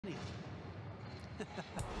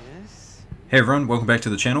Hey everyone, welcome back to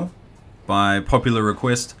the channel. By popular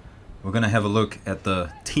request, we're going to have a look at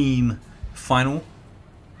the team final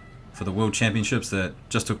for the World Championships that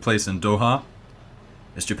just took place in Doha.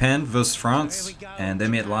 It's Japan versus France, and they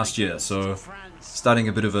met last year, so starting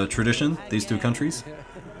a bit of a tradition, these two countries.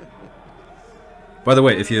 By the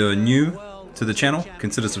way, if you're new to the channel,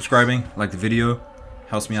 consider subscribing, like the video,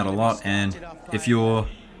 helps me out a lot, and if you're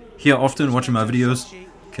here often watching my videos,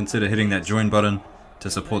 consider hitting that join button to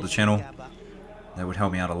support the channel. That would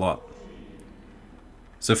help me out a lot.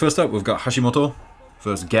 So first up, we've got Hashimoto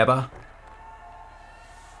versus Gaba.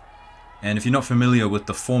 And if you're not familiar with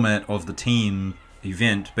the format of the team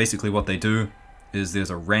event, basically what they do is there's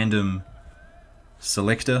a random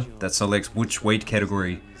selector that selects which weight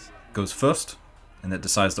category goes first, and that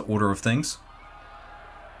decides the order of things.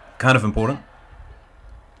 Kind of important.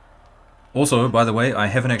 Also, by the way, I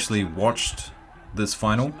haven't actually watched this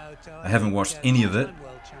final. I haven't watched any of it.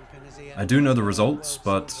 I do know the results,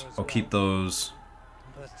 but I'll keep those.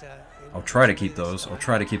 I'll try to keep those. I'll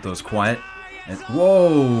try to keep those quiet. And,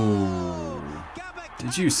 whoa!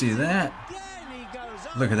 Did you see that?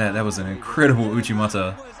 Look at that. That was an incredible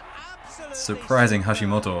Uchimata. Surprising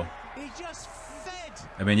Hashimoto.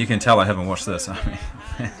 I mean, you can tell I haven't watched this. I mean,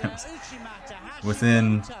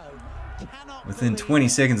 within 20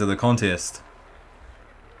 seconds of the contest,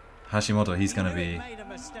 Hashimoto, he's gonna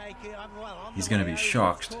be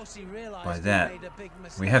shocked by that.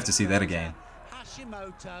 We have to see that again.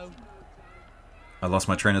 I lost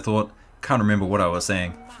my train of thought. Can't remember what I was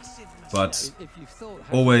saying. But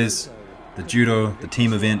always the judo, the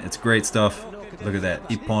team event, it's great stuff. Look at that.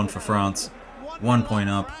 Ippons for France. 1 point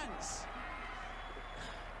up.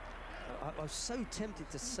 I was so tempted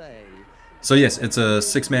to say. So yes, it's a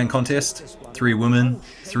 6-man contest. 3 women,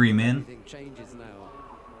 3 men.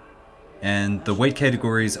 And the weight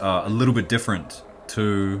categories are a little bit different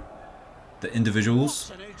to the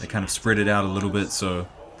individuals. They kind of spread it out a little bit, so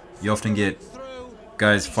you often get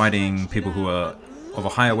guys fighting people who are of a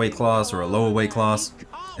higher weight class or a lower weight class.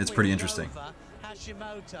 It's pretty interesting.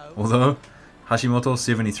 Although Hashimoto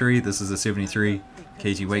 73, this is a 73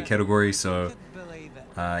 kg weight category, so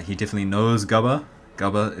he definitely knows Gaba.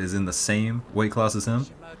 Gaba is in the same weight class as him.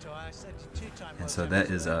 And so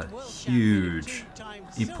that is a huge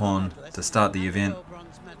Ippon to start the event.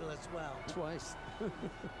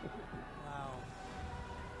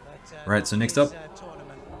 Right, so next up,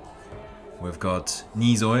 we've got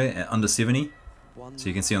Nizoi at under 70. So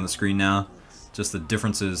you can see on the screen now, just the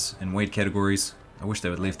differences in weight categories. I wish they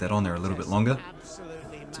would leave that on there a little bit longer,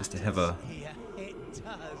 just to have a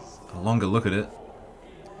longer look at it.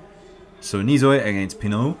 So Nizoi against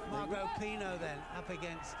Pinot.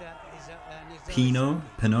 Pinot.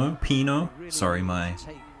 Sorry, my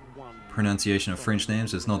pronunciation of French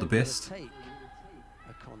names is not the best.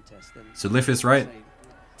 So left is right.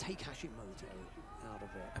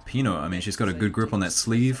 Pinot, I mean, she's got a good grip on that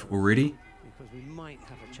sleeve already.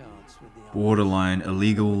 Borderline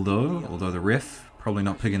illegal though, although the ref probably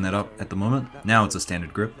not picking that up at the moment. Now it's a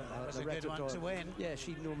standard grip.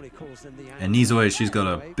 And Nizoi, she's got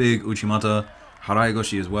a big Uchimata,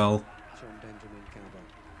 Haraigoshi as well.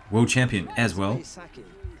 World champion as well.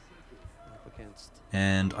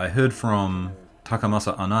 And I heard from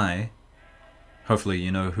Takamasa Anai, hopefully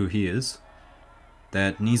you know who he is,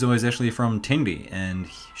 that Nizoi is actually from Tendi, and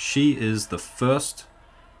she is the first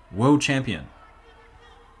world champion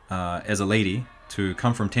as a lady to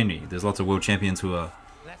come from Tendi. There's lots of world champions who are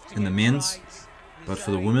in the men's, but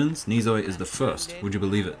for the women's, Nizoi is the first. Would you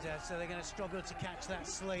believe it?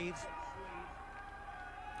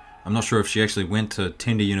 I'm not sure if she actually went to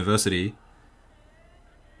Tendi University,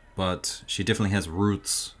 but she definitely has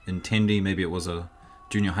roots in Tendi. Maybe it was a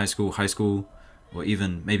junior high school, or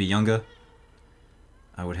even maybe younger.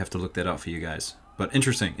 I would have to look that up for you guys. But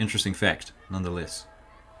interesting fact, nonetheless.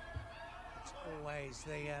 It's always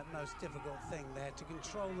the most difficult thing there, to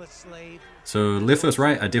control the sleeve. So left versus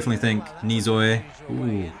right, I definitely think Nizoi.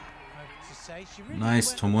 Ooh,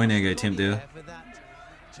 nice tomoenage attempt there.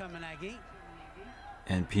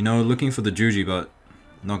 And Pinot looking for the juji, but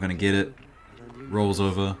not going to get it. Rolls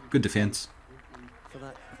over. Good defense.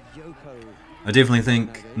 I definitely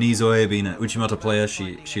think Nizoi, being an Uchimata player,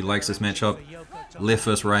 she likes this matchup. Left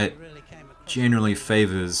versus right generally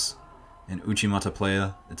favors an Uchimata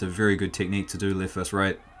player. It's a very good technique to do left versus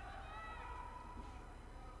right.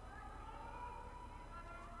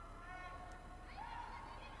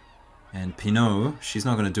 And Pinot, she's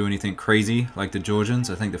not going to do anything crazy like the Georgians.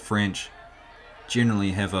 I think the French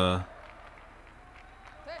generally have a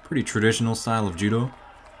pretty traditional style of judo.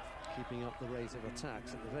 Keeping up the rate of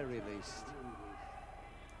attacks at the very least.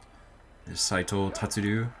 There's Saito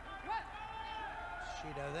Tatsuru.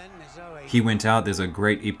 Shido then, Nizoe. He went out. There's a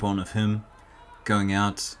great Ippon of him going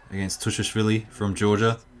out against Tushishvili from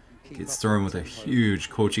Georgia. Gets thrown with a huge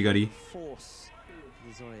kochigari. Force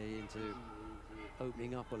Nizoe into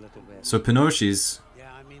opening up a little bit. So Pinot, she's,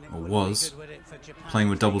 Yeah, I mean, it or wouldn't be was, good, would it, for Japan playing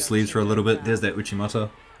with to double go sleeves for a little bit. There's that Uchimata.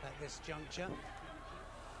 at this juncture.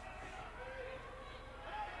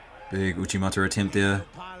 Big Uchimata attempt there.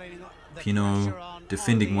 Piling up the Pinot pressure on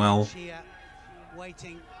defending the well. edge here,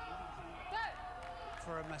 waiting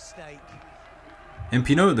for a mistake. And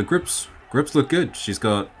Pinot, the grips look good. She's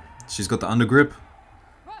got the under grip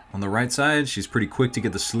on the right side. She's pretty quick to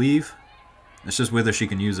get the sleeve. It's just whether she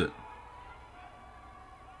can use it.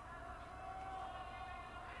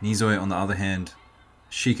 Nizoe, on the other hand,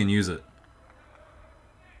 she can use it.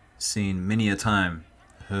 Seen many a time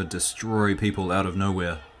her destroy people out of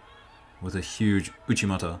nowhere with a huge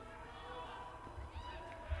Uchimata.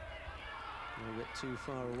 A bit too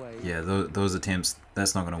far away. Yeah, those attempts,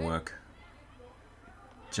 that's not going to work.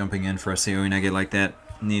 Jumping in for a Seoinage like that,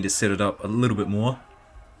 need to set it up a little bit more.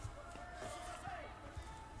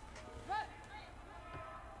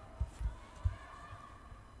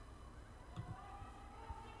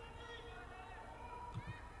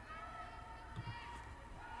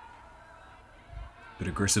 Bit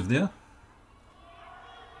aggressive there.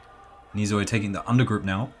 Nizoe taking the undergrip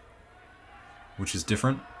now, which is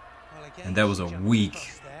different. Well, again, And that was a she jumped weak,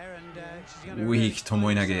 across there and, she's gonna weak really find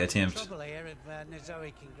Tomoinage herself in attempt. trouble here if, Nizoe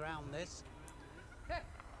can ground this.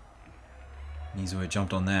 Nizoe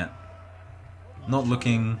jumped on that. Not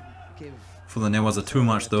looking Give for the Newaza too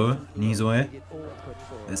much though, Nizoe. make it awkward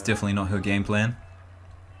for It's her. definitely not her game plan.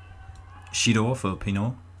 Shido for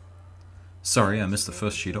Pinot. Sorry, I missed the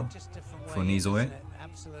first Shido Just different for way in, Nizoe. isn't it?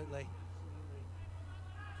 Absolutely.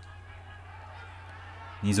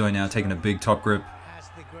 Nizoe now taking a big top grip. Has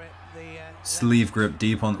the grip, the, Sleeve grip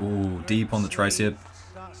deep on, ooh, deep on the tricep.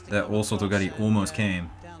 starts to That come also across Togari and, almost came.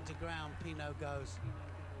 Down to ground, Pinot goes.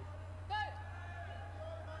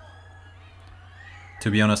 To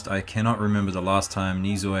be honest, I cannot remember the last time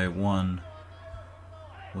Nizoe won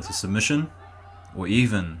with a submission, or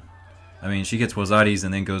even, I mean, she gets wazaris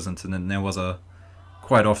and then goes into the newaza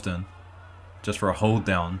quite often, just for a hold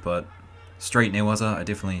down, but straight newaza, I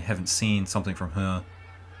definitely haven't seen something from her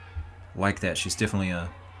like that. She's definitely a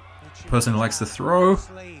person who likes to throw.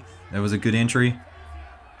 Sleeve. That was a good entry.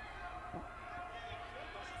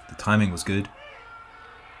 The timing was good.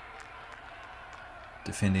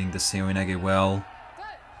 Defending the Seoinage well.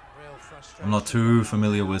 Real frustration. I'm not too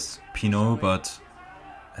familiar with Pinot, but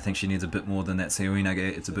I think she needs a bit more than that Seoinage.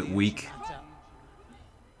 It's a bit weak.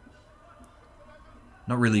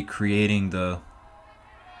 Not really creating the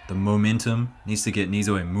momentum. Needs to get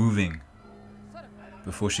Nizoe moving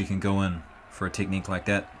before she can go in for a technique like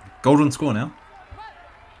that. Golden score now.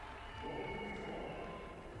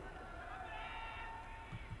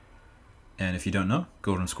 And if you don't know,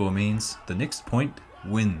 golden score means the next point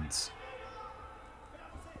wins.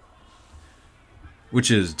 Which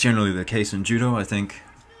is generally the case in judo. I think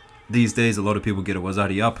these days a lot of people get a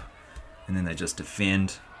wazari up and then they just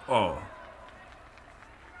defend. Oh,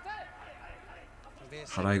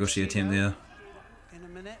 Haraigoshi attempt there. In a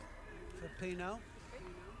minute for Pinot.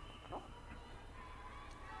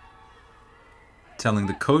 Telling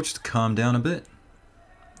the coach to calm down a bit.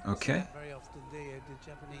 Okay. Very often the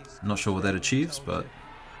Japanese. Not sure what that achieves, but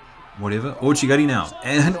whatever. Ochigari now.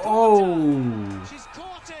 And oh! She's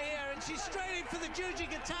caught her here and she's straight in for the Juji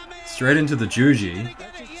Gatame. Straight into the Juji.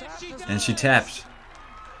 Get it? Yes, she does. And she tapped.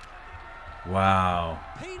 Wow.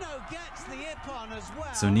 Pinot gets the Ippon as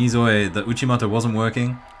well. So Nizoe, the Uchimata wasn't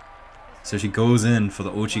working. So she goes in for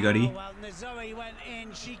the Ochigari. Well, Nizoe went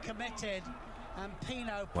in, she committed, and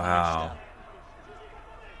Pinot punished Wow. her.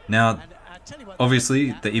 Now, And I tell you what,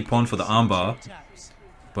 obviously, that- the Ippon for the armbar. taps.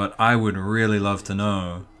 But I would really love to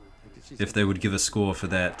know if they would give a score for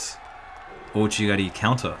that Ochigari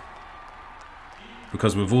counter.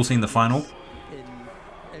 Because we've all seen the final.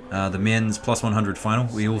 The men's plus 100 final.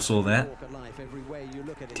 We all saw that.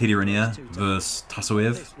 Teddy Renier versus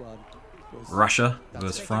Tassoev. Russia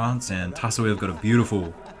versus France. And Tassoev got a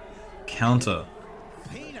beautiful counter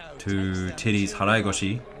Pinot to takes Teddy's them.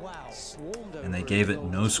 Haraigoshi. Wow. And they gave it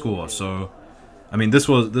no score. So, I mean, this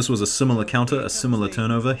was a similar counter, a similar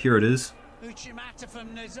turnover. Here it is. Uchimata from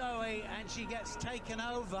Nizoe, and she gets taken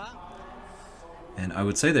over. And I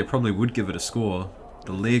would say they probably would give it a score.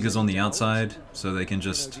 The leg is on the outside, so they can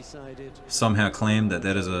just somehow claim that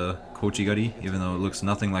that is a kochigari, even though it looks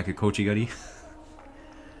nothing like a kochigari.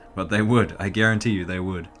 But they would, I guarantee you they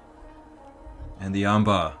would. And the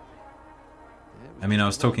armbar. I mean, I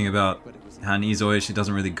was talking about how Nizoe, she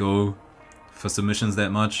doesn't really go for submissions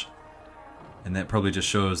that much. And that probably just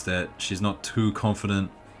shows that she's not too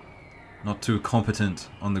confident, not too competent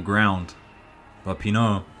on the ground. But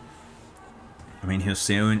Pinot, I mean, her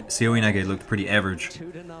Seoinage looked pretty average,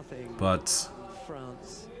 but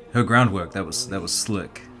her groundwork, that was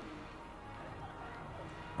slick.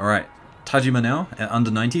 Alright, Tajima now at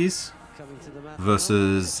under 90s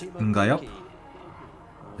versus Ngayop.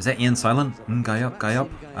 Is that Ian silent? Ngayop?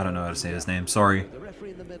 I don't know how to say his name, sorry.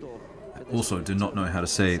 I also do not know how to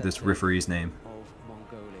say this referee's name.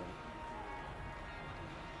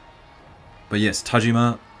 But yes,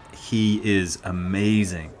 Tajima, he is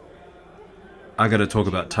amazing. I gotta talk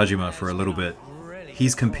about Tajima for a little bit.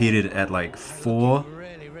 He's competed at like four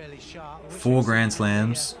Grand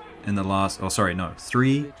Slams in the last,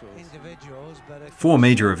 four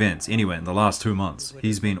major events anyway in the last 2 months.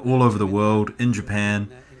 He's been all over the world, in Japan.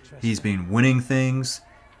 He's been winning things.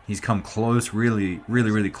 He's come close, really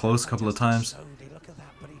close a couple of times.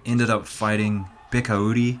 Ended up fighting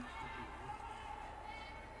Bekauri.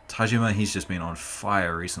 Tajima, he's just been on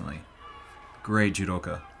fire recently. Great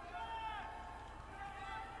judoka.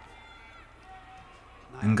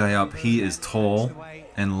 Ngayap, he is tall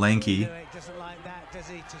and lanky.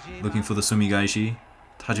 Looking for the sumigaishi.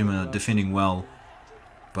 Tajima defending well.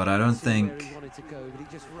 But I don't think...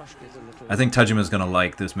 I think Tajima's going to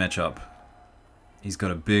like this matchup. He's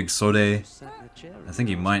got a big sode. I think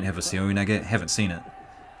he might have a seoinage. Haven't seen it.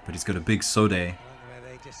 But he's got a big sode.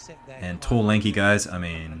 And tall, lanky guys, I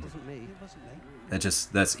mean...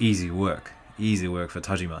 That's easy work. Easy work for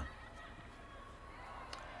Tajima.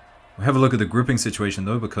 We'll have a look at the gripping situation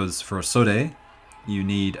though, because for a sode, you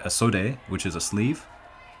need a sode, which is a sleeve.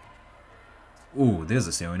 Ooh, there's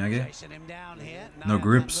a seoinage. No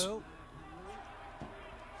grips.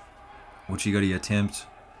 Uchigari attempt.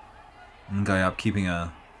 Ngayap keeping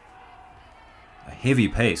a heavy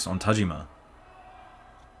pace on Tajima.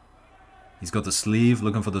 He's got the sleeve,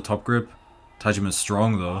 looking for the top grip. Tajima's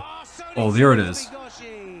strong though. Oh, there it is.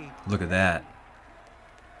 Look at that.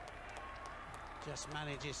 Just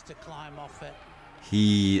manages to climb off it.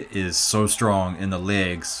 He is so strong in the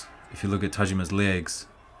legs. If you look at Tajima's legs,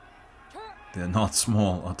 they're not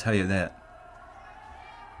small, I'll tell you that.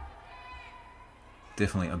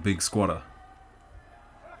 Definitely a big squatter.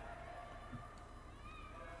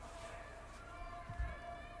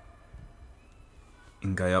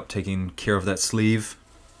 Ngayap taking care of that sleeve.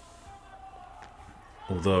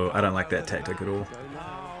 Although, I don't like that tactic at all.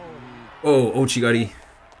 Oh, Ochigari.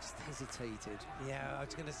 Yeah, I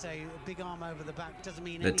was going to say, a big arm over the back doesn't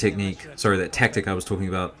mean that technique, sorry, that tactic I was talking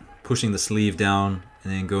about. Pushing the sleeve down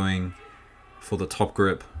and then going for the top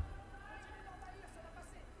grip.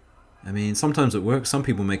 I mean, sometimes it works. Some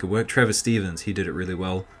people make it work. Travis Stevens, he did it really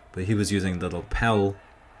well. But he was using the lapel,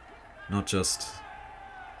 not just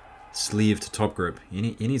sleeve to top grip. You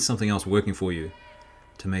need something else working for you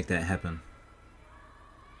to make that happen.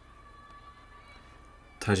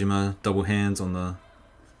 Tajima, double hands on the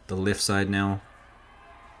left side now.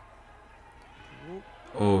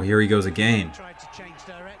 Oh, here he goes again.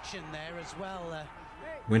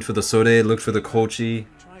 Went for the sode, looked for the kochi.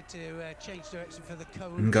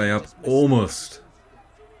 Ngayap almost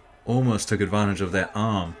took advantage of that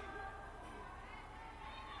arm.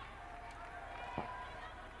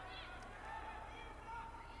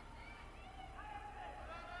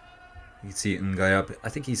 You can see Ngayap, I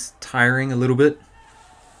think he's tiring a little bit.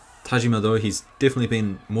 Tajima though, he's definitely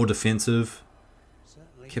been more defensive.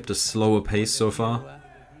 Kept a slower pace so far.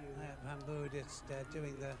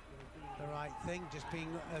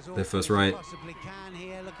 Their first right.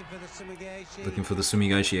 Looking for the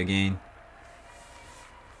sumigaishi again.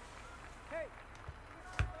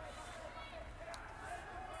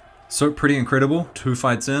 So pretty incredible. 2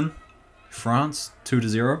 fights in. France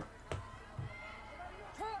 2-0.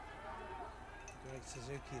 Great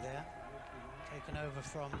Suzuki there. Taken over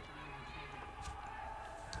from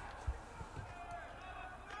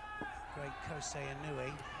great Kosei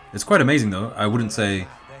Inui. It's quite amazing though. I wouldn't say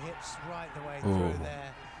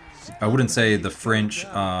the French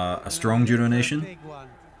are a strong judo nation.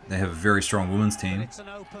 They have a very strong women's team.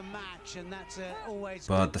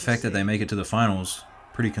 But the fact that they make it to the finals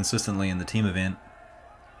pretty consistently in the team event,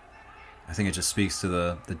 I think it just speaks to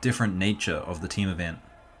the different nature of the team event.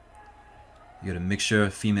 You got a mixture,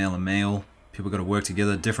 female and male. People got to work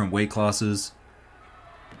together, different weight classes.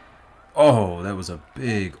 Oh, that was a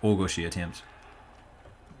big Ogoshi attempt.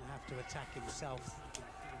 To attack himself.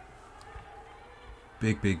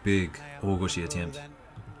 Big Ogoshi attempt.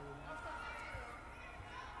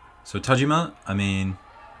 So Tajima, I mean,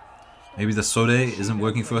 maybe the sode isn't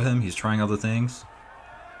working for him. He's trying other things.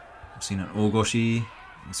 I've seen an Ogoshi.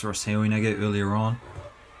 We saw a Seoinage earlier on.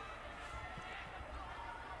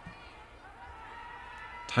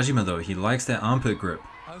 Tajima though, he likes that armpit grip.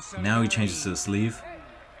 Now he changes to the sleeve.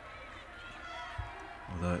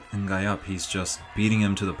 Although Ngai up, he's just beating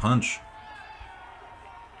him to the punch.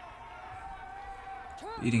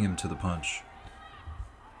 Beating him to the punch.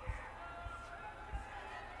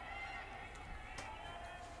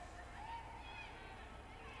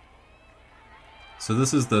 So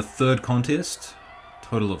this is the third contest,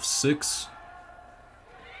 total of 6.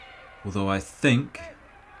 Although I think,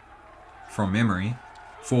 from memory,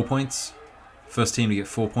 4 points. First team to get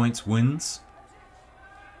 4 points wins.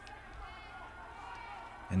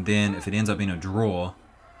 And then if it ends up being a draw,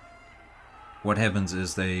 what happens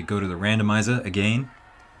is they go to the randomizer again.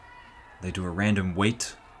 They do a random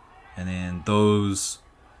weight, and then those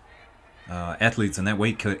athletes in that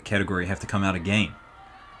weight category have to come out again.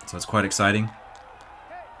 So it's quite exciting.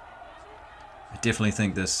 I definitely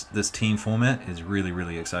think this team format is really,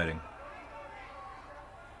 really exciting.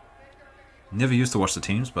 Never used to watch the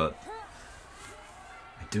teams, but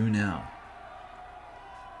I do now.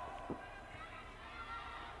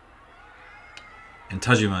 And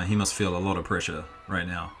Tajima, he must feel a lot of pressure right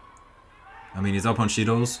now. I mean, he's up on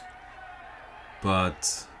Shidos,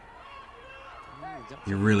 but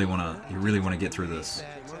you really wanna get through this.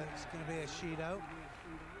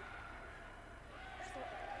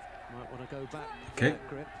 Okay.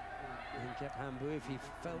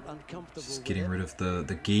 Just getting rid of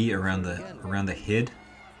the gi around the head.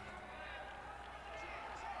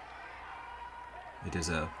 It is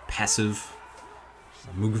a passive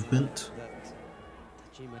movement.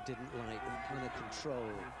 Tajima didn't like that kind of control.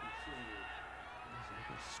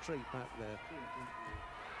 Straight back there.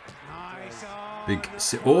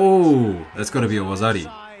 Nice. Oh, that's got to be a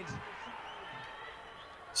wazari.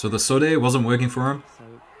 So the sode wasn't working for him.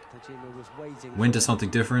 Went to something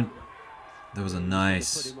different. That was a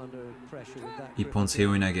nice Ippons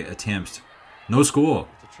Seoinage attempt. No score.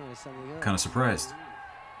 Kind of surprised.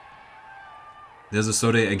 There's a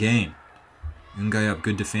sode again. Ngai up,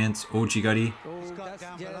 good defense. Ochigari.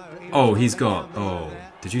 Oh, he's got. Oh,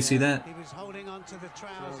 did you see that?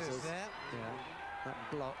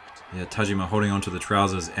 Yeah, Tajima holding onto the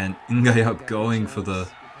trousers and Ngai up going for the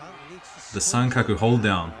Sankaku hold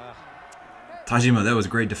down. Tajima, that was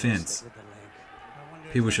great defense.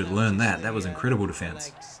 People should learn that. That was incredible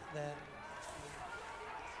defense.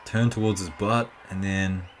 Turn towards his butt and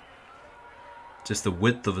then just the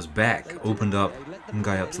width of his back opened up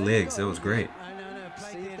Ngai up's legs. That was great.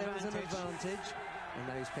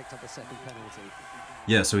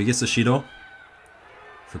 Yeah, so he gets the Shido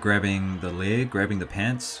for grabbing the leg, grabbing the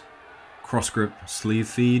pants, cross grip, sleeve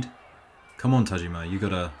feed. Come on, Tajima, you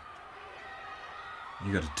gotta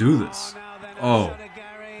do this. Oh,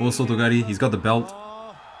 Osotogari, he's got the belt.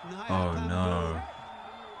 Oh no.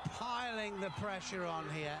 Piling the pressure on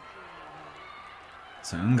here.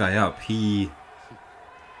 So Ngai up, he's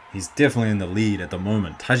definitely in the lead at the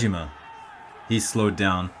moment. Tajima, he's slowed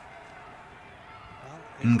down.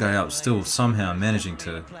 Ngai up still somehow managing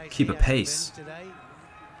to keep a pace.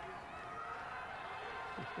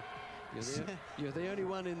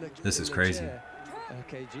 This is crazy.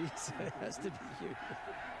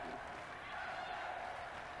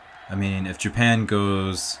 I mean, if Japan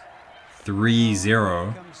goes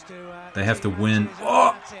 3-0, they have to win.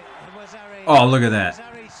 Oh! Oh, look at that.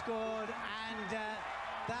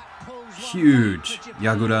 Huge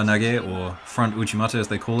Yagura Nage, or front Uchimata as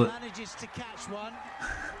they call it.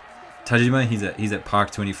 Tajima, he's at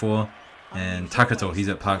Park 24. And Takato, he's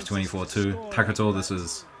at Park 24 too. Takato, this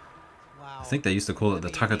is, I think they used to call it the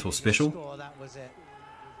Takato Special.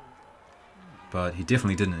 But he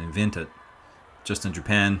definitely didn't invent it. Just in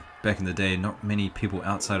Japan, back in the day, not many people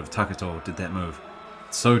outside of Takato did that move.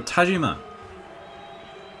 So Tajima.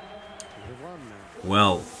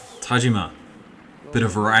 Well, Tajima. Bit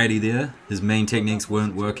of variety there. His main techniques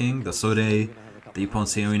weren't working. The sode, the Ippon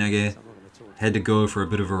Seoinage. Had to go for a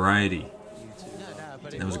bit of variety.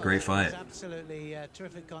 That was a great fight.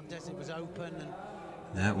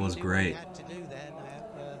 That was great.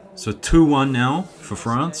 So 2-1 now for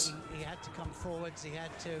France. He had to come forwards, he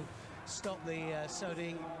had to stop the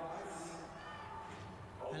soding.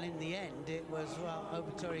 And in the end, it was, well,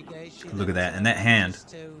 Obatori. Look at that, and that hand.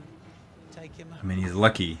 I mean, he's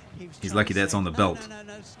lucky. He's lucky that's on the belt.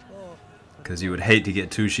 Because you would hate to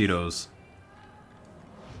get 2 Shidos.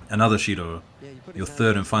 Another Shido. Your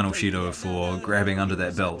third and final Shido for grabbing under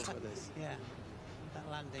that belt.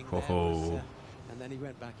 Ho ho.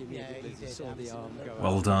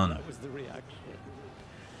 Well done.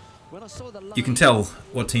 You can tell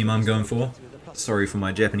what team I'm going for. Sorry for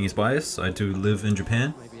my Japanese bias, I do live in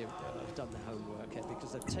Japan.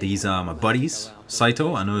 These are my buddies.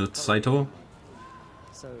 Saito, I know Saito.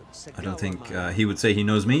 I don't think he would say he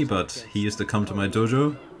knows me, but he used to come to my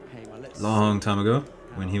dojo long time ago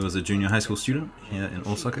when he was a junior high school student here in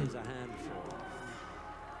Osaka.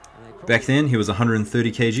 Back then he was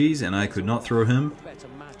 130 kgs and I could not throw him,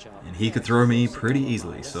 and he could throw me pretty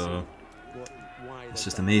easily, so it's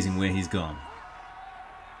just amazing where he's gone.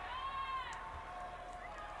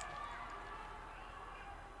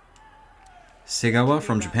 Segawa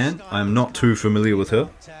from Japan, I'm not too familiar with her,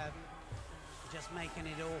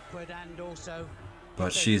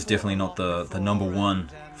 but she's definitely not the number one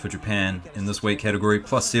for Japan in this weight category.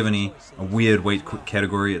 Plus 70, a weird weight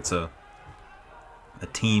category, it's a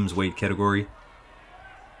team's weight category.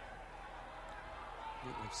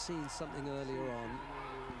 I've seen something earlier on,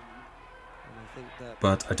 and I think that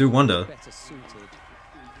but I do wonder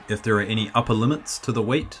if there are any upper limits to the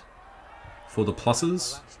weight for the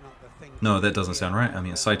pluses. No, that doesn't sound right. I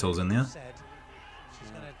mean, Saito's in there.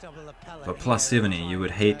 But plus 70, you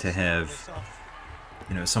would hate to have,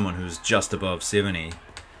 you know, someone who's just above 70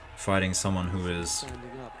 fighting someone who is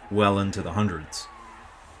well into the hundreds.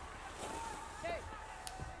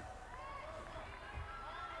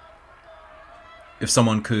 If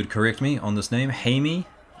someone could correct me on this name, Heimi,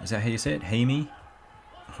 is that how you say it? Heimi?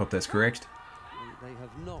 I hope that's correct.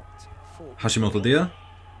 Hashimoto Dia.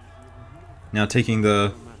 Now taking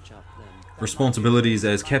the responsibilities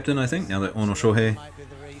as captain, I think, now that Ono Shohei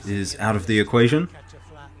is out of the equation.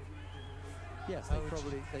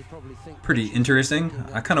 Pretty interesting.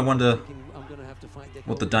 I kind of wonder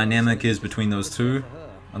what the dynamic is between those two.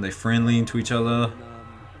 Are they friendly to each other?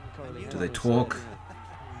 Do they talk?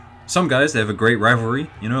 Some guys, they have a great rivalry,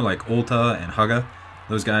 you know, like Ota and Haga.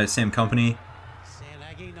 Those guys, same company.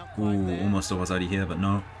 Ooh, almost a Wazari here, but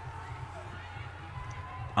no.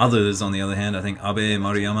 Others, on the other hand, I think Abe,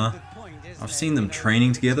 Maruyama, I've seen them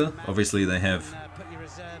training together. Obviously they have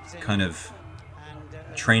kind of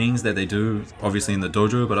trainings that they do, obviously in the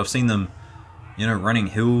dojo, but I've seen them, you know, running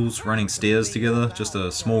hills, running stairs together, just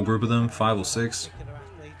a small group of them, 5 or 6.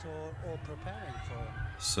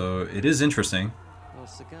 So it is interesting.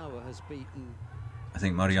 I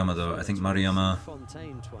think Maruyama though, I think Maruyama,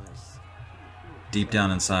 deep down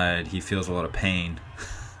inside, he feels a lot of pain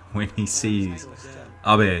when he sees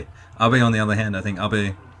Abe. Abe on the other hand, I think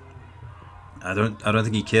Abe, I don't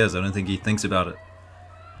think he cares, I don't think he thinks about it.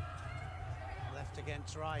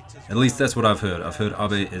 At least that's what I've heard. I've heard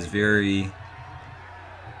Abe is very,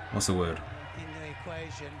 what's the word?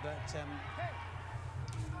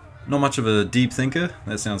 Not much of a deep thinker,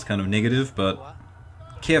 that sounds kind of negative, but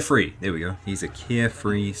carefree, there we go. He's a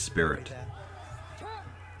carefree spirit.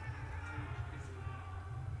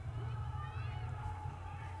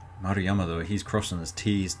 Maruyama though, he's crossing his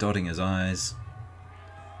T's, dotting his I's.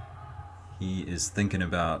 He is thinking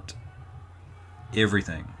about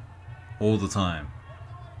everything, all the time.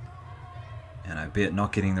 And I bet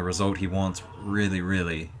not getting the result he wants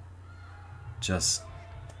really just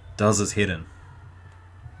does his head in.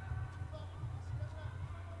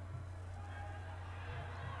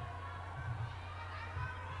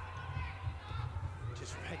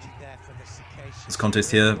 This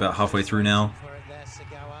contest here, about halfway through now.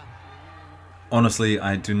 Honestly,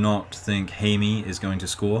 I do not think Heimi is going to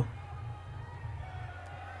score.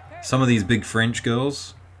 Some of these big French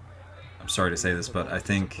girls, I'm sorry to say this, but I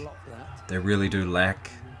think they really do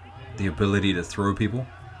lack the ability to throw people.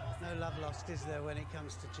 No love lost, is there, when it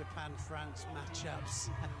comes to Japan-France matchups?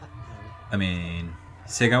 I mean,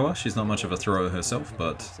 Segawa, she's not much of a thrower herself,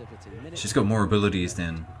 but she's got more abilities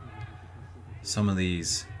than some of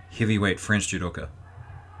these heavyweight French judoka.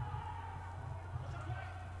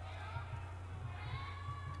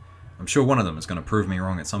 I'm sure one of them is going to prove me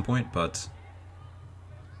wrong at some point, but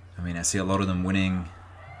I mean, I see a lot of them winning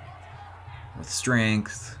with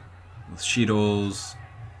strength, with shidos,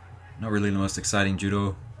 not really the most exciting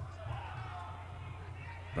judo.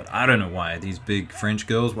 But I don't know why these big French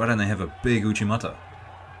girls, why don't they have a big uchimata?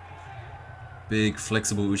 Big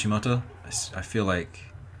flexible uchimata? I feel like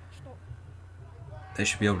they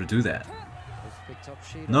should be able to do that.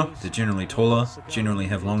 No, they're generally taller, generally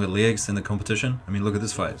have longer legs than the competition. I mean, look at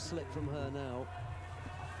this fight.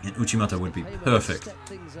 And uchimata would be perfect.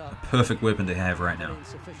 A perfect weapon to have right now.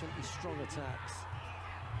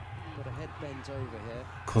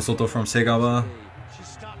 Kosoto from Segawa.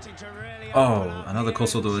 Oh, another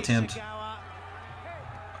Kosoto attempt.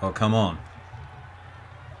 Oh, come on.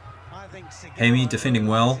 Heimi defending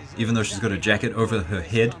well, even though she's got a jacket over her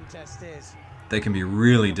head. They can be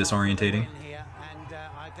really disorientating.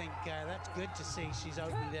 think that's good to see. She's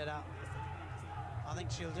opened it up. I think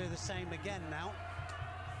she'll do the same again now.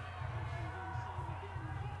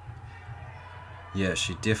 Yeah,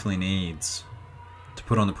 she definitely needs to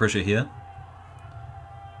put on the pressure here.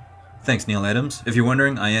 Thanks, Neil Adams. If you're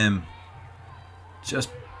wondering, I am just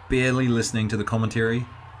barely listening to the commentary.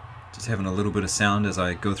 Just having a little bit of sound as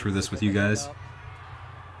I go through this with you guys.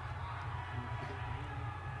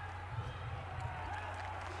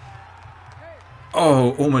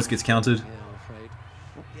 Oh, almost gets countered.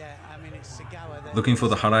 Looking for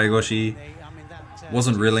the Haraigoshi.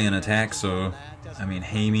 Wasn't really an attack, so I mean,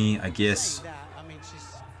 Hamey, I guess.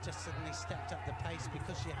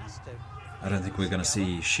 I don't think we're going to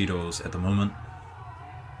see Shidos at the moment.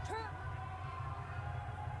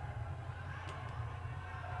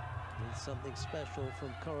 Something special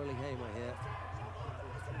from Coralie Hamer here.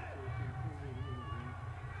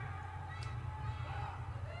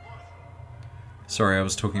 Sorry, I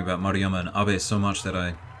was talking about Maruyama and Abe so much that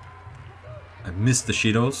I missed the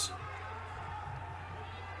Shidos.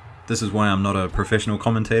 This is why I'm not a professional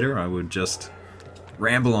commentator. I would just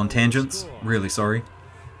ramble on tangents. Really sorry.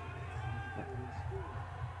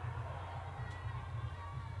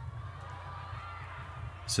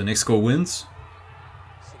 So next score wins.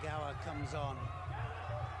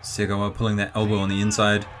 Segawa pulling that elbow on the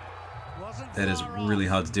inside. That is really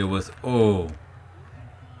hard to deal with. Oh,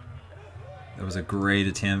 that was a great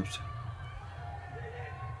attempt.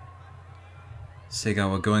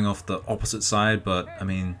 Segawa going off the opposite side, but I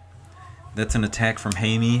mean, that's an attack from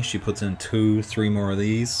Hamey. She puts in 2, 3 more of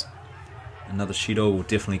these. Another Shido will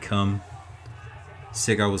definitely come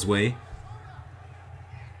Segawa's way.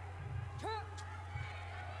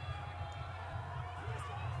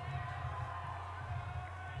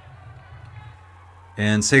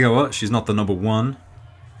 And Segawa, she's not the #1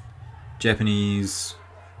 Japanese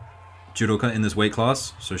judoka in this weight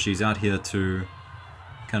class, so she's out here to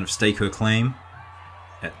kind of stake her claim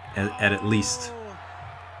at least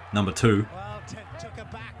 #2.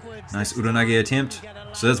 Nice Uranage attempt.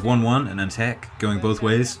 So that's 1-1, an attack going both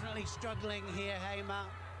ways.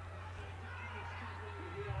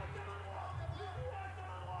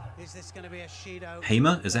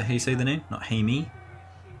 Hamer? Is that how you say the name? Not Hamey?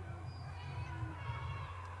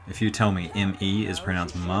 If you tell me M-E is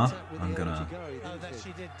pronounced Ma, I'm gonna...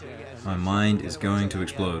 my mind is going to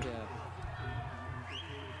explode.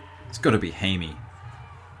 It's gotta be Hamey.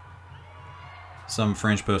 Some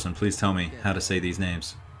French person, please tell me how to say these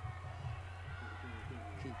names.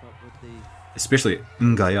 Especially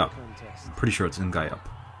Ngayap. I'm pretty sure it's Ngayap.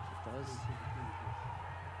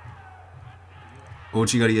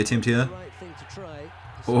 Ochigari attempt here.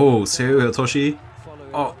 Oh, Seiyuya Toshi.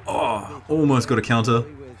 Oh, almost got a counter.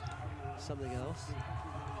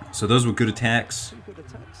 So those were good attacks.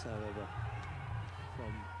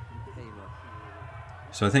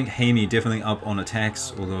 So I think Hamey definitely up on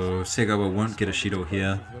attacks, although Segawa won't get a Shido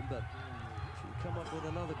here.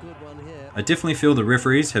 I definitely feel the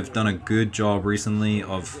referees have done a good job recently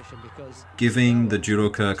of giving the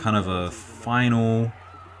judoka kind of a final,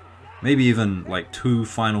 maybe even like 2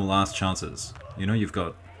 final last chances. You know, you've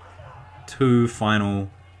got 2 final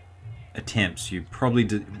attempts. We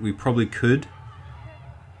probably could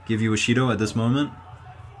give you a Shido at this moment,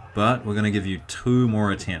 but we're going to give you 2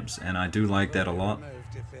 more attempts, and I do like that a lot.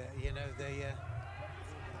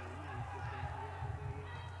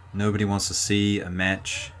 Nobody wants to see a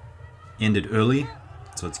match ended early,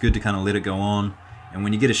 so it's good to kind of let it go on. And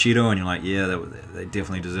when you get a Shido and you're like, yeah, they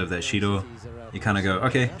definitely deserve that Shido, you kind of go,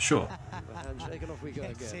 okay, sure.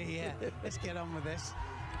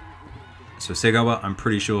 So Segawa, I'm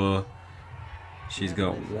pretty sure she's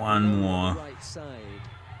got one more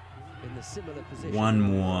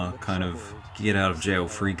kind of get out of jail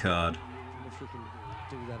free card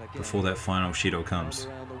before that final Shido comes.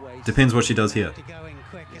 Depends what she does here.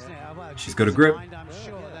 She's got a grip.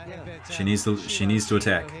 She needs to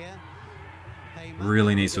attack.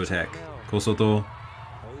 Really needs to attack. Kosoto.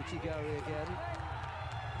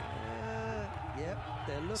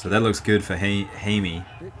 So that looks good for Hamey.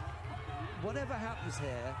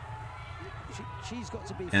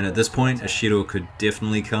 And at this point, a Shido could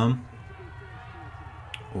definitely come.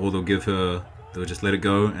 Or they'll just let it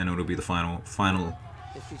go, and it'll be the final.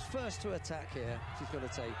 If she's first to attack here, she's going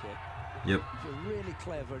to take it. Yep. If you're really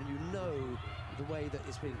clever and you know the way that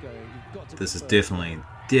it's been going, you've got to. This is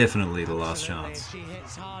definitely the last chance. She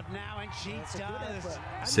hits hard now, and she does.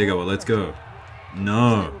 Segawa, let's go.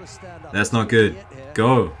 No, that's not good.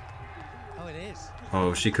 Go. Oh, it is.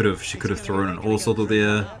 Oh, she could have thrown an Osoto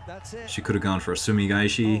there. She could have gone for a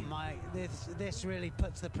Sumigaishi. This really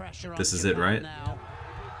puts the pressure on. This is it, right?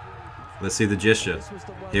 Let's see the gesture. This was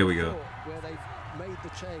the one Here we go. where they've made the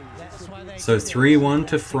change. That's why they So did it. 3-1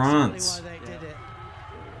 to That's exactly France. why they did it.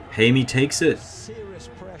 Hamey takes it. Serious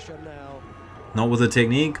pressure now. Not with a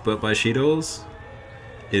technique, but by Shido's.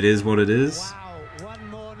 It is what it is. Wow, one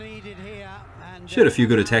more needed here. And She had a few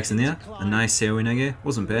good attacks in there. A nice Seoi Nage.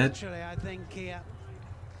 Wasn't bad. Literally, I think here.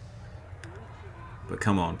 But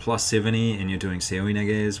come on, plus 70 and you're doing Seoi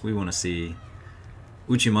Nages. We want to see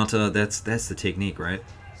Uchimata. That's the technique, right?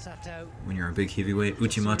 Sato When you're a big heavyweight,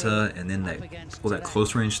 Uchimata, and then all that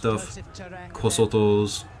close range stuff. explosive terrain.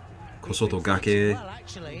 Kosotos, Kosoto Gake. Well,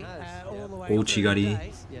 actually, all the way Ochigari. through the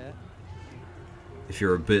day. Yeah. If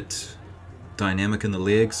you're a bit dynamic in the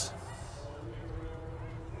legs.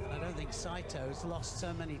 I don't think Saito's lost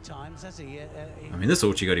so many times, has he? I mean, this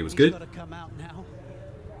Ochigari was He's good. got to come out now.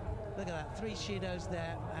 Look at that, 3 Shidos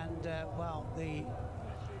there, and well, the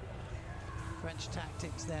French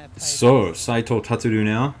tactics there. paid So, off. Saito Tatsuru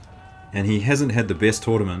now, and he hasn't had the best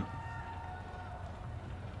tournament.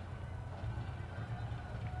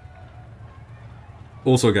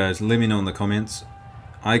 Also guys, let me know in the comments.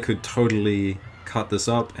 I could totally cut this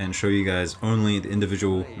up and show you guys only the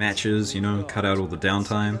individual matches, you know, cut out all the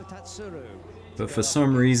downtime. Tatsuru. But for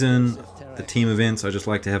some reason, the team events, I just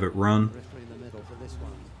like to have it run. Referee in the middle for this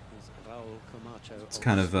one is Raul Camacho. It's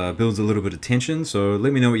kind of builds a little bit of tension, so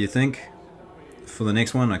let me know what you think. For the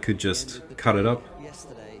next one, I could just cut it up.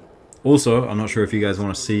 Yesterday. Also, I'm not sure if you guys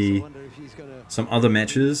want to I see wonder if he's gonna some other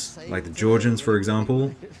matches, like the Georgians, for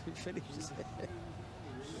example. finishes it.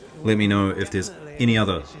 Let me know if there's any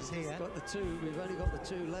other Finishes here. Got the two. We've only got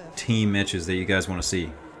the 2 left. team matches that you guys want to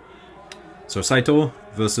see. So Saito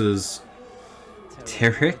versus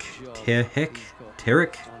Terek,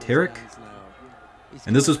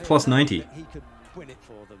 and this is plus 90. He could win it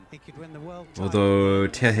for them. He could win the world title. Although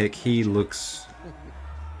Terek, he looks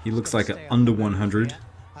like an under 100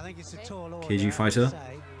 I think it's a tall order, kg I have to fighter.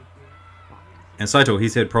 say. And Saito,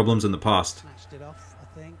 he's had problems in the past Snatched it off, I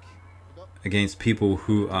think. against people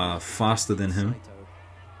who are faster than him. Saito.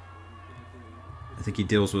 I think he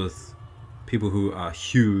deals with people who are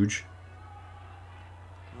huge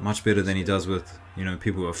much better than he does with, you know,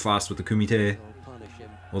 people who are fast with the kumite. They'll punish him.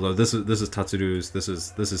 Although this is Tatsuru's, this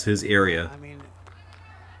is his area. I mean,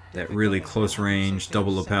 That really close range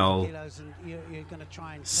double lapel,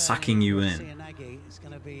 sucking you in.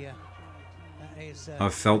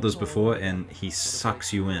 I've felt this before, and he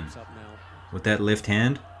sucks you in Up now. with that left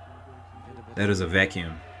hand. That is a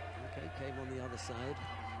vacuum. Okay, came on the other side.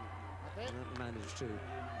 And managed to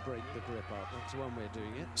break the grip up. That's one way of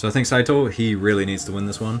doing it. So I think Saito, he really needs to win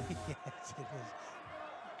this one. Yes, it is.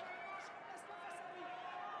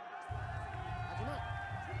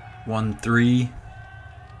 1-3.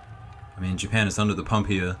 I mean, Japan is under the pump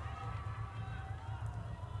here.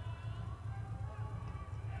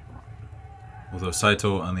 Although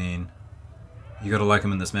Saito, I mean, you gotta like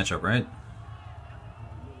him in this matchup, right?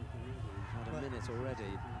 Had a minute already.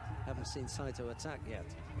 Haven't seen Saito attack yet.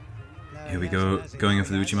 No, Here we he go, hasn't, has he? going in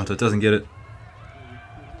for the He hasn't. Uchimata. Doesn't get it.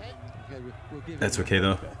 Okay, we'll give That's him okay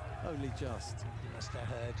though. only just. Must have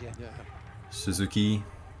heard you. Yeah. Suzuki,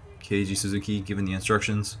 Keiji Suzuki, given the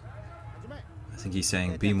instructions. I think he's saying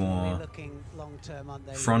They're be definitely more looking long-term, aren't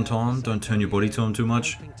they? front on, don't turn your body to him too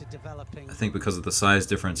much. Hoping to developing I think because of the size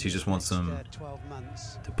difference, he just wants next, them 12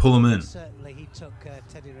 months. to pull him in. Certainly, he took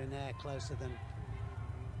Teddy Riner closer than.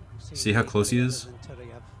 See how close he is? than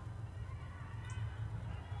Turiev.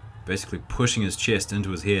 Basically pushing his chest into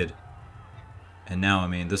his head. And now, I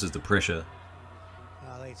mean, this is the pressure.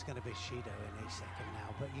 Well, it's going to be Shido in a second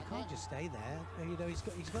now, but you can't just stay there. You know, he's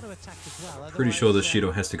got to attack as well. Pretty sure this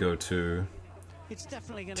otherwise, Shido has to go to... It's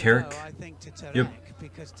definitely going to Terek. go, I think, to Terek, Yep.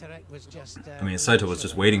 because Terek was just. I mean, Saito was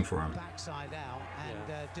just waiting for him. Backside out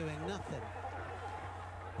and doing nothing.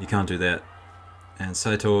 You can't do that. And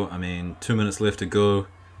Saito, I mean, 2 minutes left to go.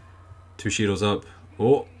 2 Shidos up.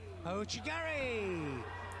 Oh! Ochigari!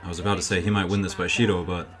 I was about to say he might win this by Shido,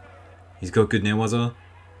 but he's got good newaza.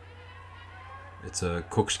 It's a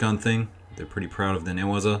Kokushikan thing. They're pretty proud of their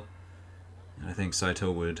newaza. And I think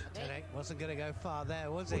Saito would Terek wasn't going to go far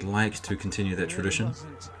there, was he? like to continue that Really tradition.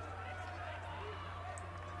 wasn't.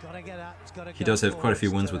 Gotta get up, gotta He go does have quite a few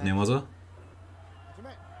forwards, wins with Terek. newaza.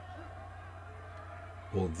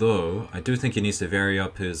 Although, I do think he needs to vary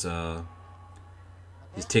up his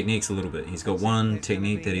techniques a little bit. He's got one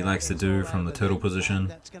technique that he likes to do from the turtle position.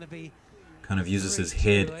 That's gonna be Kind of uses his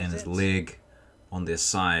head and his leg on their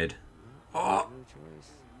side. Oh! No choice.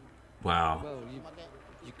 Wow. Well,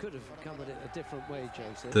 you could have come at it a different way,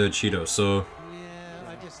 Joseph. Third Shido. So, yeah,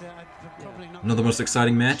 I just probably not not the most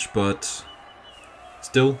exciting match, but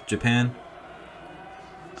still, Japan.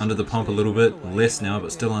 under the pump a little bit. Less now,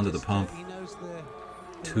 but still under the pump.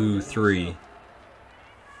 2-3.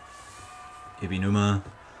 Ibinuma.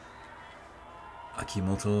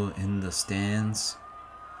 Akimoto in the stands.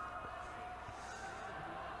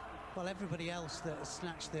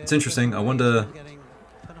 It's interesting. I wonder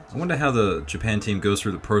how the Japan team goes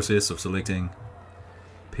through the process of selecting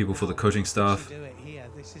people for the coaching staff.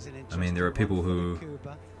 I mean, there are people who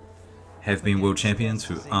have been world champions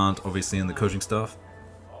who aren't obviously in the coaching staff.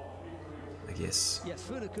 I guess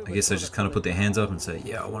they just kind of put their hands up and say,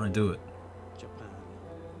 yeah, I want to do it.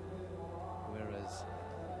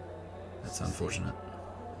 That's unfortunate.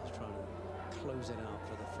 Trying to close it out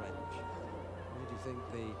for the French. Where do you think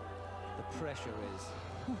the pressure is?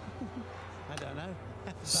 I don't know.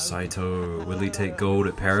 Saito, will he take gold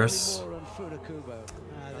at Paris?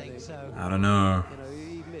 I think so. I don't know.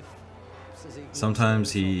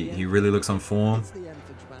 Sometimes he really looks on form,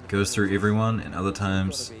 goes through everyone, and other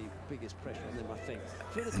times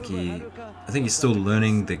I think he's still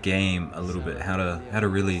learning the game a little bit, how to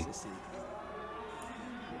really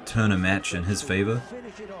turn a match in his favor.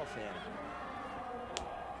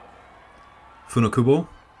 Funakubo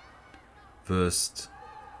versus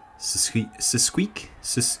Siskyu.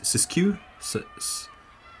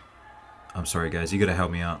 I'm sorry guys, you gotta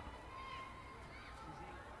help me out.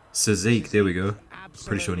 Sazek, there we go.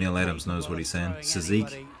 Pretty sure Neil Adams knows what he's saying.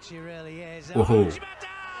 Sazek. Whoa.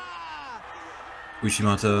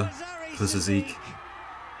 Ushimata for Sazek.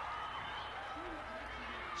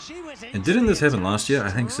 And didn't this happen last year? I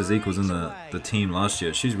think Sazek was in the team last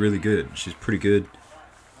year. She's really good. She's pretty good.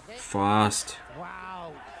 Fast.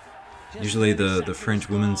 Usually the French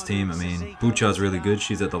women's team, I mean, Bucha's really good.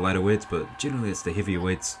 She's at the lighter weights, but generally it's the heavier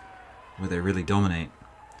weights where they really dominate.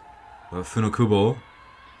 But Funakubo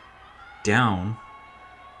down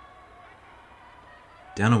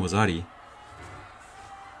on Wazari.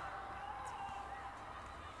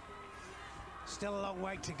 Still a long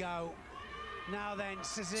way to go. Now then,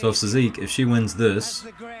 So if Sazek, if she wins this,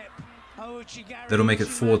 that'll make it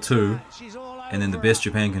 4-2, and then the best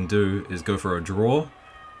Japan can do is go for a draw,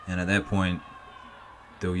 and at that point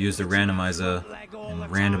they'll use the randomizer and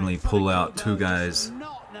randomly pull out two girls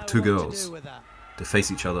to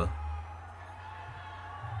face each other,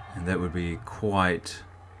 and that would be quite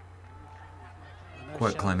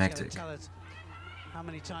climactic. How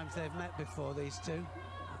many times they've met before, these two?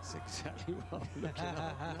 That's exactly what I'm looking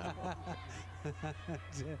at.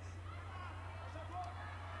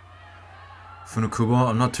 Funakubo,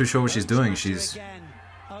 I'm not too sure what she's doing. She's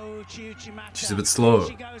a bit slow.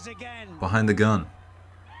 Behind the gun.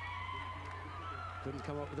 Couldn't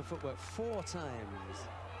come up with the footwork 4 times.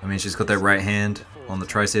 I mean, she's got that right hand on the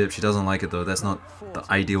tricep. She doesn't like it though. That's not the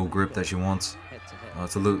ideal grip that she wants. Oh,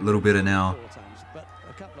 it's a little better now.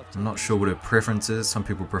 I'm not sure what her preference is. Some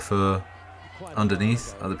people prefer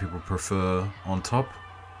underneath, other people prefer on top.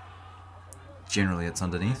 Generally it's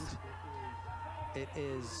underneath. It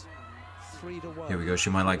is 3-1. Here we go,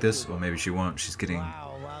 she might like this, or maybe she won't. She's getting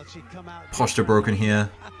posture broken here.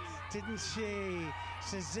 Didn't she?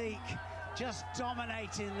 Sazek just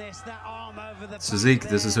dominating this, that arm over the Sazek,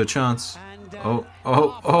 this is her chance. Oh,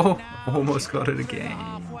 almost got it again.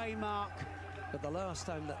 But the last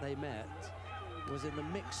time that they met was in the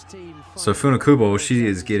mixed team. So Funakubo, she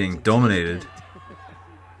is getting dominated.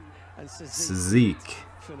 Sazek.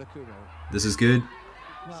 This is good.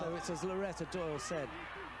 So it's as Loretta Doyle said.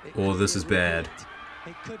 Or this is bad.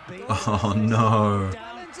 Oh no.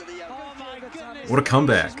 What a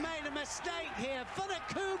comeback.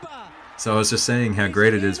 So I was just saying how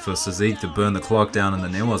great it is for Sazek to burn the clock down in the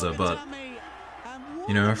newaza, but,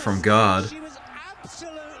 you know, from guard. She was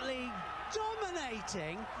absolutely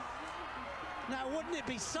dominating. Now, wouldn't it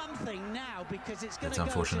be something now, because it's going to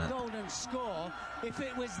go to golden score if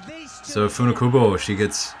it was these two. So Funakubo,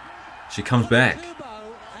 she comes back.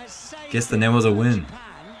 Gets the newaza win.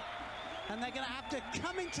 And they're going to have to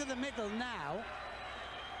come into the middle now.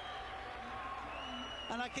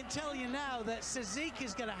 And I can tell you now that Sazek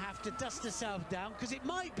is going to have to dust herself down, because it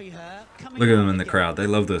might be her coming. Look at them in the crowd. They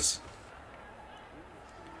love this.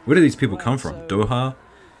 Where do these people come from? Doha?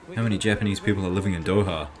 How many Japanese people are living in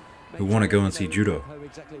Doha who want to go and see judo?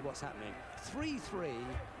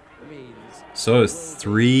 So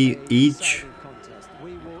 3 each.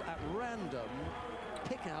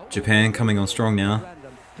 Japan coming on strong now.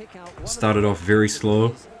 Started off very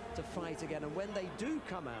slow. To fight again, and when they do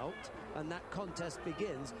come out and that contest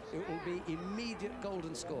begins, it will be immediate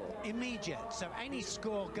golden score. Immediate, so any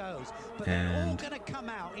score goes. But they're all going to come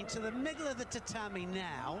out into the middle of the tatami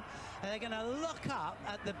now, and they're going to look up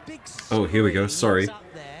at the big. Oh, here we go. Sorry.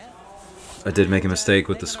 I did make a mistake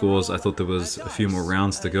with the scores. I thought there was a few more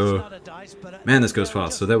rounds to go. Man, this goes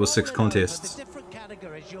fast. So that was 6 contests.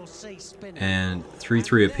 And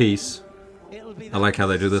 3-3 apiece. I like how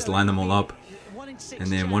they do this, line them all up.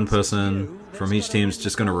 And then one person from each team is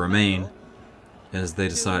just going to remain as they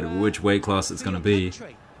decide which weight class it's going to be.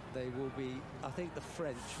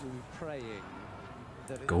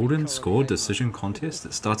 Golden Score decision contest?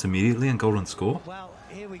 It starts immediately in Golden Score?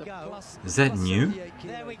 Is that new?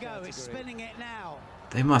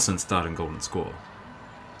 They mustn't start in Golden Score.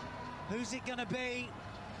 Who's it gonna be?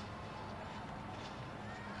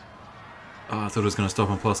 Oh, I thought it was going to stop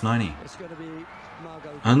on plus 90.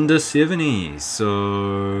 Under 70,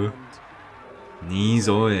 so...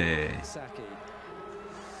 Nizoe.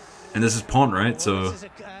 And this is Pont, right? So...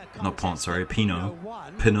 Not Pont, sorry, Pinot.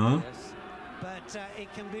 Pinot.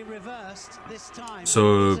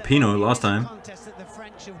 So, Pinot, last time...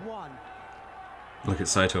 Look at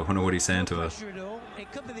Saito, I wonder what he's saying to her.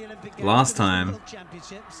 Last time...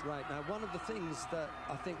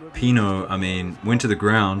 Pinot, I mean, went to the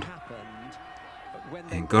ground...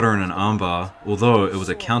 and got her in an armbar, although it was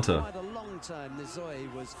a counter.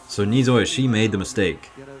 So Nizoe, she made the mistake.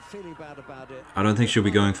 I don't think she'll be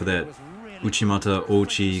going for that Uchimata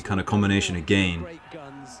Ochi kind of combination again,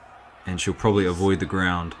 and she'll probably avoid the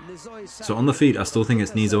ground. So on the feet, I still think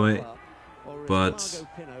it's Nizoe, but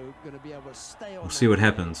we'll see what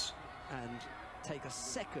happens.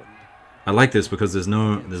 I like this because there's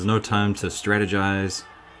no time to strategize,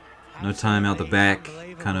 no time out the back,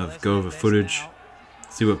 kind of go over footage.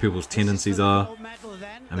 See what people's tendencies are.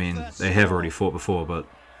 I mean, they have already fought before, but...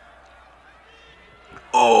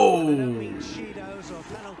 Oh!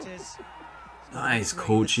 Nice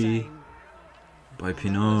Kochi by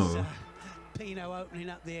Pinot.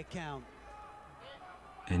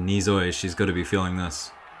 And Nizoe, she's got to be feeling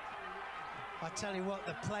this.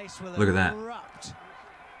 Look at that.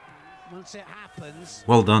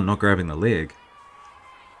 Well done, not grabbing the leg.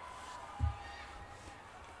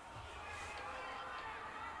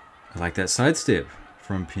 I like that sidestep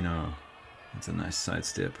from Pinot. It's a nice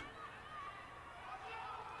sidestep.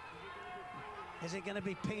 Is it going to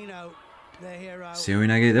be Pinot, the hero?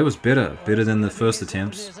 Seoinage, that was better than the first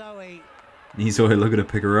attempts. Nizoe, look at her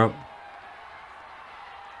pick her up.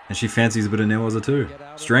 And she fancies a bit of Newaza too.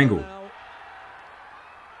 Strangle.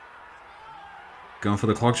 Going for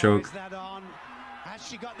the clock choke.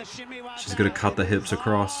 She's going to cut the hips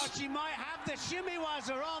across.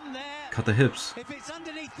 Cut the hips.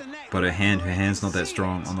 But her hand's not that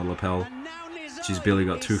strong on the lapel. She's barely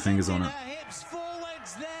got 2 fingers on it.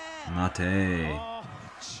 Mate.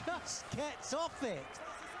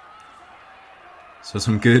 So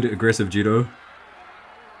some good aggressive judo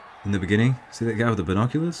in the beginning. See that guy with the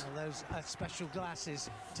binoculars? Those special glasses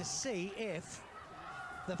to see if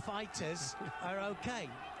the fighters are okay,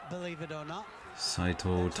 believe it or not.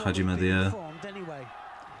 Saito, Tajima there.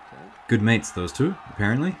 Good mates, those two,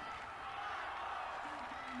 apparently.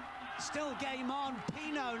 Still game on.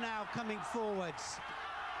 Pinot now coming forwards.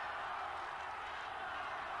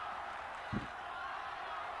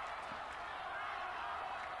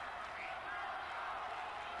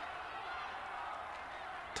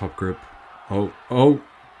 Top grip. Oh, oh!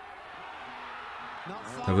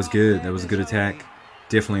 That was good. That was a good attack.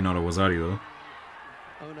 Definitely not a Wazari though.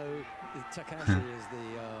 Oh no, Takashi is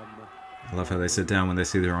the I love how they sit down when they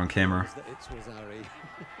see they're on camera. It's Wazari.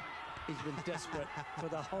 He's been desperate for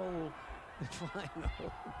the whole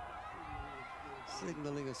final.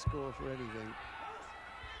 Signalling a score for anything.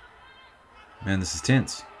 Man, this is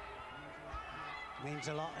tense. Means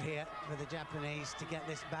a lot here for the Japanese to get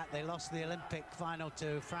this back. They lost the Olympic final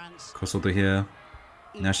to France. Kosoto here.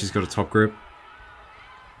 Now she's got a top grip.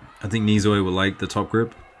 I think Nizoe will like the top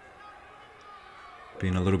grip.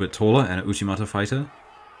 Being a little bit taller and an Uchimata fighter.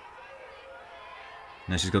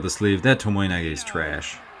 Now she's got the sleeve. That Tomoe is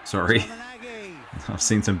trash. Sorry. I've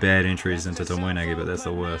seen some bad entries into Tomoe, but that's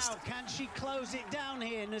the worst. Can she close it down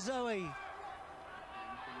here, Nizoe?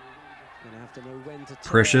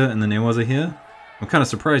 Pressure in the Newaza here. I'm kind of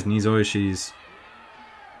surprised Nizoe, she's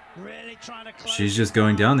just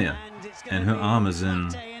going down there. And her arm is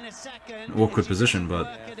in an awkward position,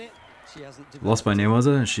 but lost by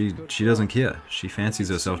Newaza, and she doesn't care. She fancies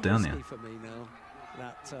herself down there.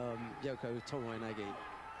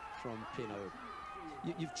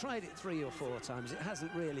 You've tried it 3 or 4 times. It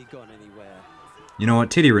hasn't really gone anywhere. You know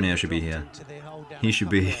what? Teddy Renier should be here. He should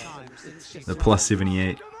be the plus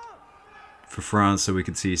 78 for France, so we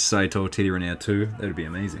could see Saito, Teddy Renier too. That would be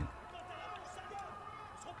amazing.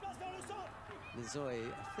 Nizoe,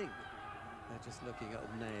 I think they're just looking at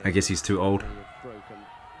a nail. I guess he's too old.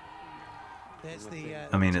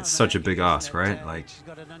 I mean, it's such a big ask, right? Like,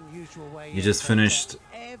 you just finished,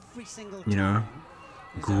 you know,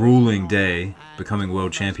 grueling day becoming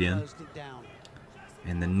world champion,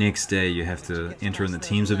 and the next day you have to enter in the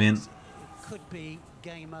teams event.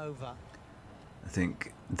 I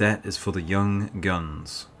think that is for the young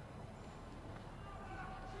guns.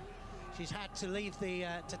 She's had to leave the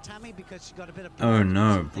tatami because she got a bit of blood. Oh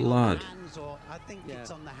no, blood. I think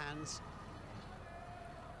it's on the hands.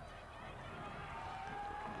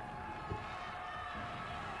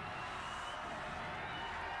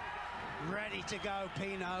 Ready to go,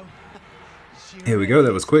 Pino. Here we go,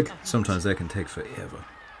 that was quick. Sometimes that can take forever.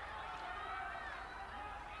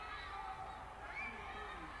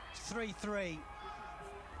 3-3.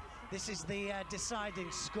 This is the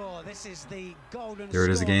deciding score. This is the golden There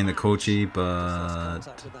it is again, the kochi, but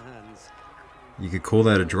you could call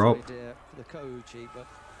that a drop.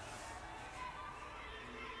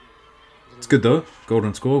 It's good though,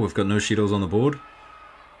 golden score. We've got no shidos on the board.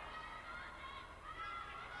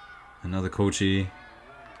 Another kochi.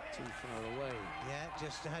 Too far away. Yeah,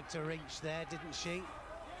 just had to reach there, didn't she?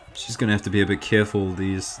 She's gonna have to be a bit careful.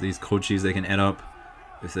 These kochis, they can add up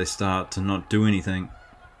if they start to not do anything.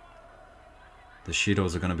 The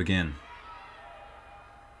shidos are going to begin.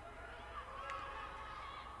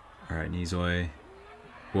 Alright, Nizoi.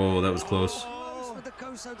 Whoa, that was close.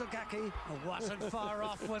 Wasn't far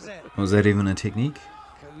off, was it? Was that even a technique?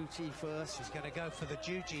 Kochi first. She's going to go for the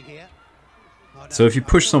juji here. So if you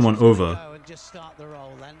push someone over,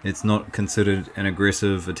 it's not considered an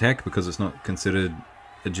aggressive attack because it's not considered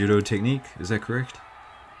a judo technique. Is that correct?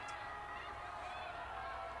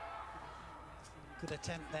 Good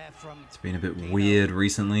attempt there from it's been a bit weird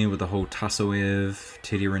recently with the whole Tasoev,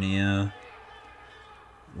 Teddy Raniere.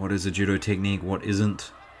 What is a judo technique? What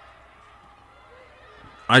isn't?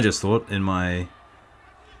 I just thought in my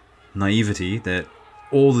naivety that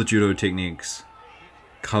all the judo techniques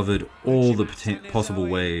covered all the possible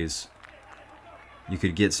ways you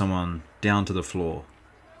could get someone down to the floor.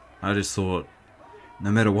 I just thought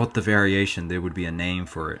no matter what the variation, there would be a name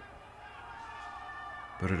for it.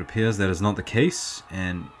 But it appears that is not the case,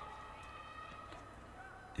 and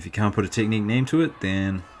if you can't put a technique name to it,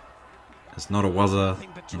 then it's not a waza,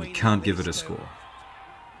 and you can't give it a score.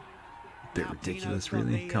 A bit ridiculous,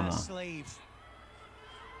 really. Come on.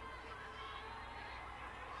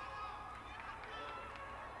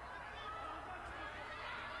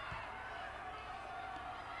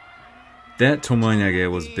 That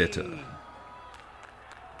tomoe was better.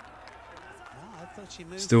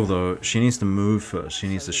 Still though, she needs to move first. She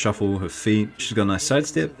needs to shuffle her feet. She's got a nice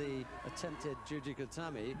sidestep.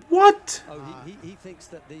 What? Oh, he thinks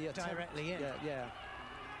that the directly in. Yeah.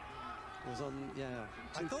 Was on. Yeah.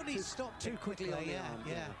 I thought he stopped too quickly.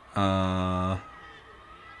 Yeah.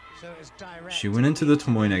 So it was direct. She went into the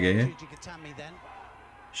tomoe.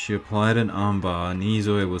 She applied an armbar.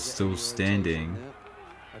 Nizoi was still standing.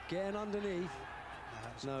 Again underneath.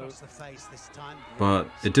 No. The face this time. But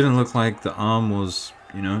it didn't look like the arm was,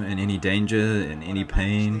 you know, in any danger, in any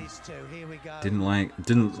pain. Didn't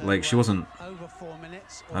like she wasn't.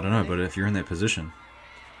 I don't know, but if you're in that position,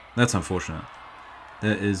 that's unfortunate.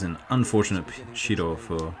 That is an unfortunate shido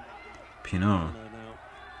for Pino.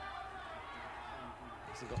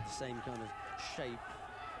 It's got the same kind of shape.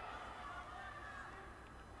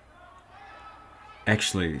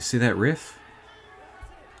 Actually, see that ref?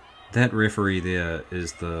 That referee there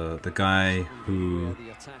is the guy who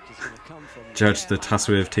judged the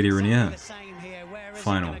Tasoev Teddy Raniere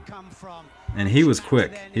final. And he was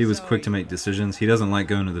quick. He was quick to make decisions. He doesn't like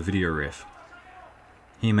going to the video ref.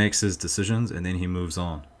 He makes his decisions and then he moves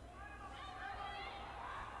on.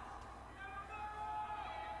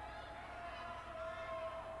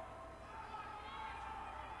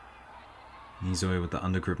 Nizoi with the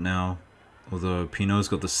undergrip now. Although Pino's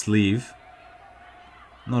got the sleeve.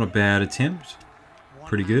 Not a bad attempt.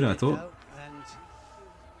 Pretty good, I thought.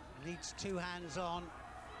 Needs two hands on.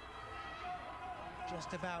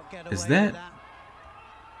 Just about get away Is that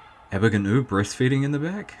Abaganu breastfeeding in the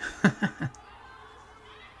back?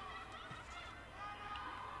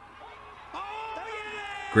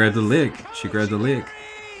 Grabbed the leg. She grabbed the leg.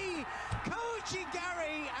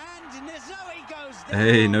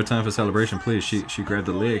 Hey, no time for celebration, please. She grabbed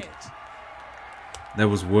the leg. That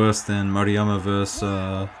was worse than Mariyama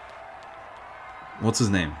versus what's his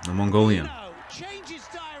name? The Mongolian.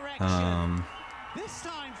 I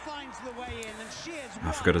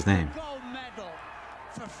forgot his name.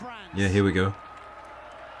 Yeah, here we go.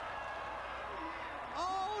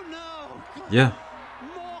 Yeah.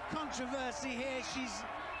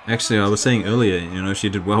 Actually, I was saying earlier, you know, she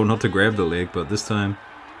did well not to grab the leg, but this time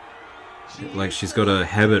Like, she's got a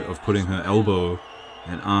habit of putting her elbow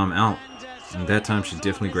and arm out. And that time she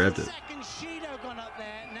definitely grabbed it.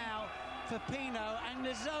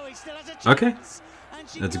 Okay.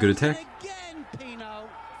 That's a good attack.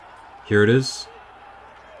 Here it is.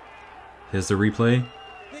 Here's the replay.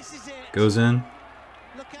 Goes in.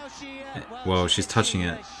 Well, she's touching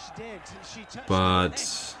it.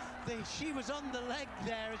 But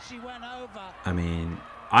I mean,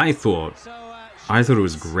 I thought it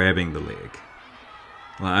was grabbing the leg.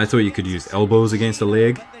 Like, I thought you could use elbows against the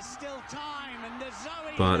leg.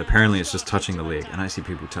 But apparently it's just touching the leg. And I see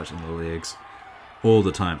people touching the legs all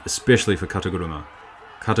the time, especially for kataguruma.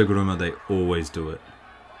 Kataguruma, they always do it.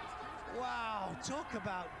 Wow, talk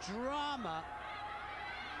about drama.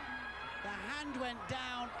 The hand went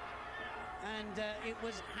down, and it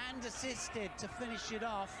was hand assisted to finish it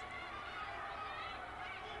off.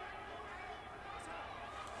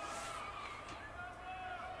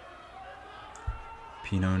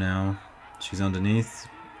 Pino now. She's underneath.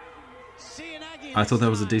 I thought that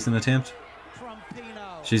was a decent attempt.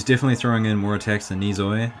 She's definitely throwing in more attacks than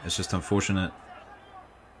Nizoe. It's just unfortunate.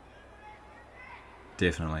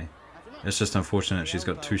 Definitely. It's just unfortunate she's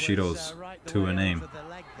got two Shidos to her name.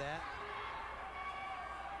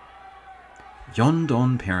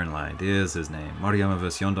 Yondon Perenlai. There's his name. Maruyama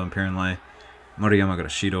vs Yondon Perenlai. Maruyama got a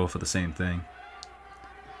Shido for the same thing.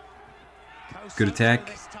 Good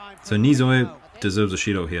attack. So Nizoe deserves a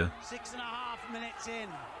Shido here.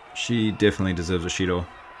 She definitely deserves a Shido.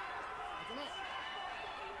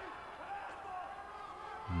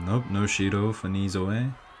 Nope, no Shido for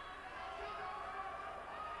Nizoe.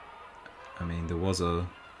 I mean, there was a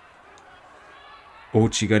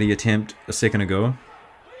Ochigari attempt a second ago.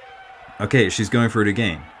 Okay, she's going for it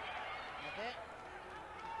again.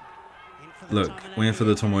 Look, went for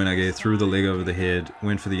the Tomoe-nage, threw the leg over the head,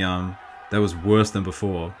 went for the arm. That was worse than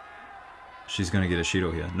before. She's going to get a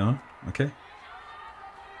Shido here. No? Okay.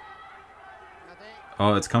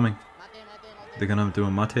 Oh, it's coming. They're going to do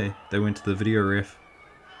a mate. They went to the video ref.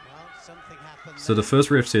 So the first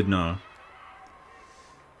ref said no.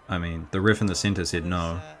 I mean, the ref in the center said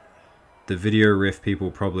no. The video ref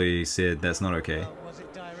people probably said that's not okay.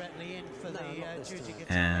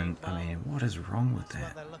 And, I mean, what is wrong with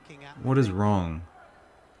that? What is wrong?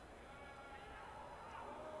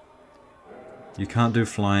 You can't do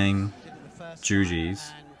flying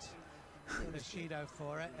Jujis.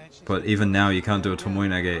 But even now you can't do a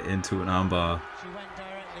Tomoe-nage into an armbar.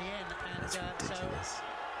 That's ridiculous.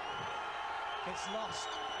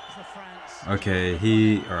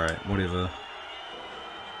 Okay, alright, whatever.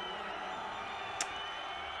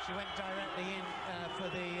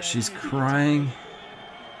 She's crying.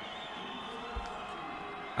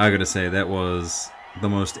 I gotta say, that was the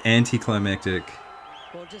most anticlimactic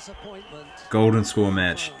golden score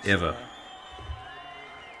match ever.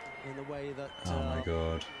 Oh my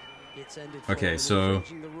god. Okay, so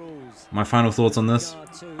my final thoughts on this.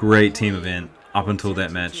 Great team event. Up until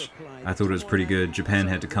that match, I thought it was pretty good. Japan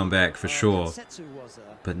had to come back for sure.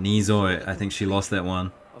 But Nizoe, I think she lost that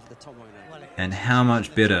one. And how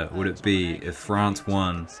much better would it be if France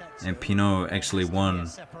won and Pinot actually won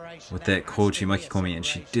with that Kochi Makikomi and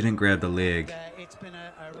she didn't grab the leg?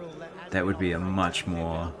 That would be a much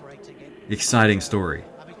more exciting story.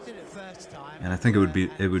 And I think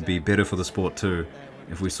it would be better for the sport too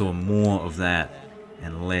if we saw more of that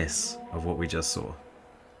and less of what we just saw.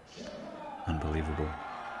 Unbelievable.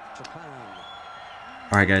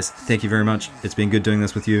 Alright guys, thank you very much. It's been good doing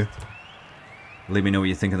this with you. Let me know what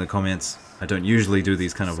you think in the comments. I don't usually do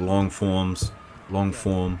these kind of long form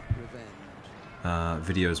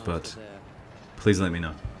videos, but please let me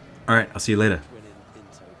know. Alright, I'll see you later.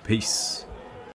 Peace.